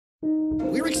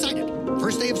We're excited.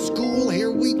 First day of school, here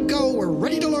we go. We're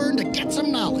ready to learn, to get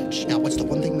some knowledge. Now, what's the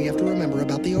one thing we have to remember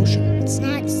about the ocean? It's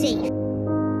not safe.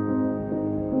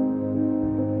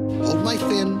 Hold my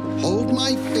fin. Hold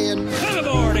my fin. Come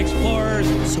aboard, explorers!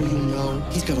 So you know,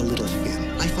 he's got a little fin.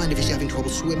 I find if he's having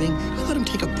trouble swimming, I let him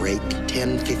take a break,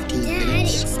 10, 15 Dad,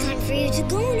 minutes. it's time for you to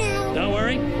go now. Don't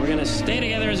worry, we're gonna stay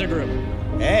together as a group.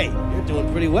 Hey, you're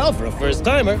doing pretty well for a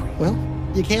first-timer. Well,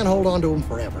 you can't hold on to him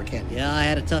forever, can you? Yeah, I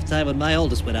had a tough time when my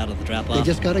oldest went out on the drop-off. You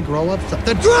just gotta grow up.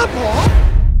 The drop-off?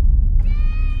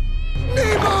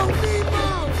 Nemo!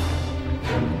 Nemo!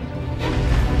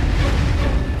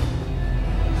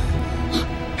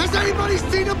 Has anybody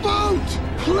seen a boat?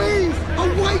 Please! A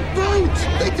white boat!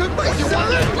 They took my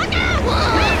son! Look out!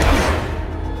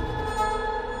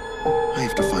 I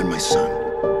have to find my son.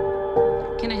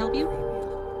 Can I help you?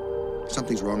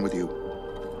 Something's wrong with you.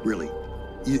 Really.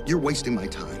 You're wasting my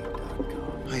time.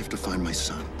 I have to find my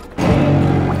son.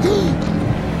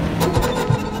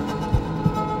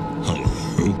 Hello?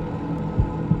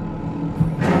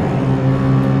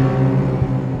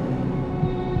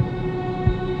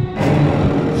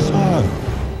 So,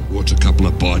 what's a couple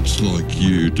of bites like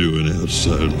you doing out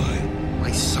so late?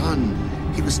 My son.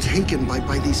 He was taken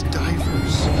by these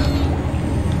divers.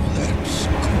 That's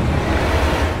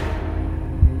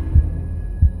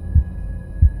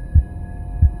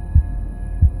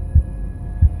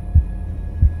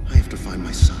I have to find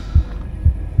my son.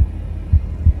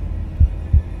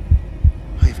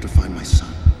 I have to find my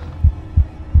son.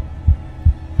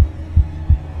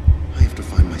 I have to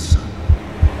find my son.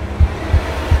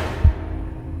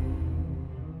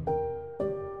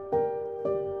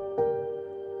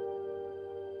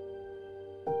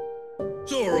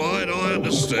 It's all right, I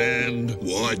understand.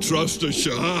 Why trust a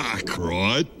shark,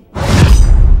 right?